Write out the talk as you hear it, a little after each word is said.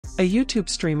A YouTube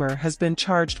streamer has been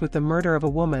charged with the murder of a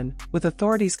woman, with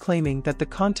authorities claiming that the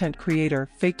content creator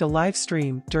faked a live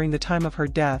stream during the time of her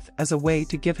death as a way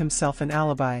to give himself an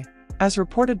alibi. As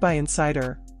reported by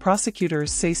Insider,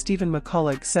 prosecutors say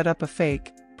McCullagh set up a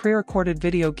fake, pre-recorded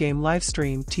video game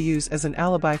livestream to use as an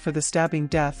alibi for the stabbing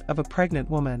death of a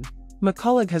pregnant woman.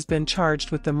 McCullagh has been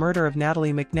charged with the murder of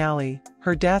Natalie McNally,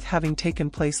 her death having taken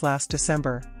place last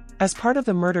December. As part of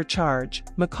the murder charge,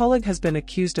 McCullagh has been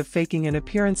accused of faking an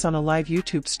appearance on a live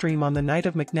YouTube stream on the night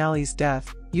of McNally's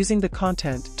death, using the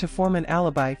content to form an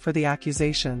alibi for the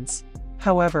accusations.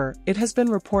 However, it has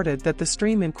been reported that the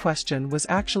stream in question was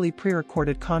actually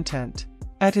pre-recorded content.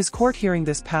 At his court hearing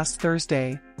this past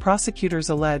Thursday, prosecutors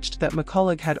alleged that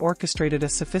McCullagh had orchestrated a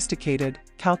sophisticated,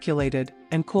 calculated,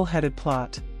 and cool-headed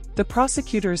plot. The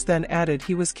prosecutors then added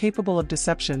he was capable of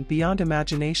deception beyond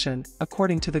imagination,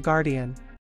 according to The Guardian.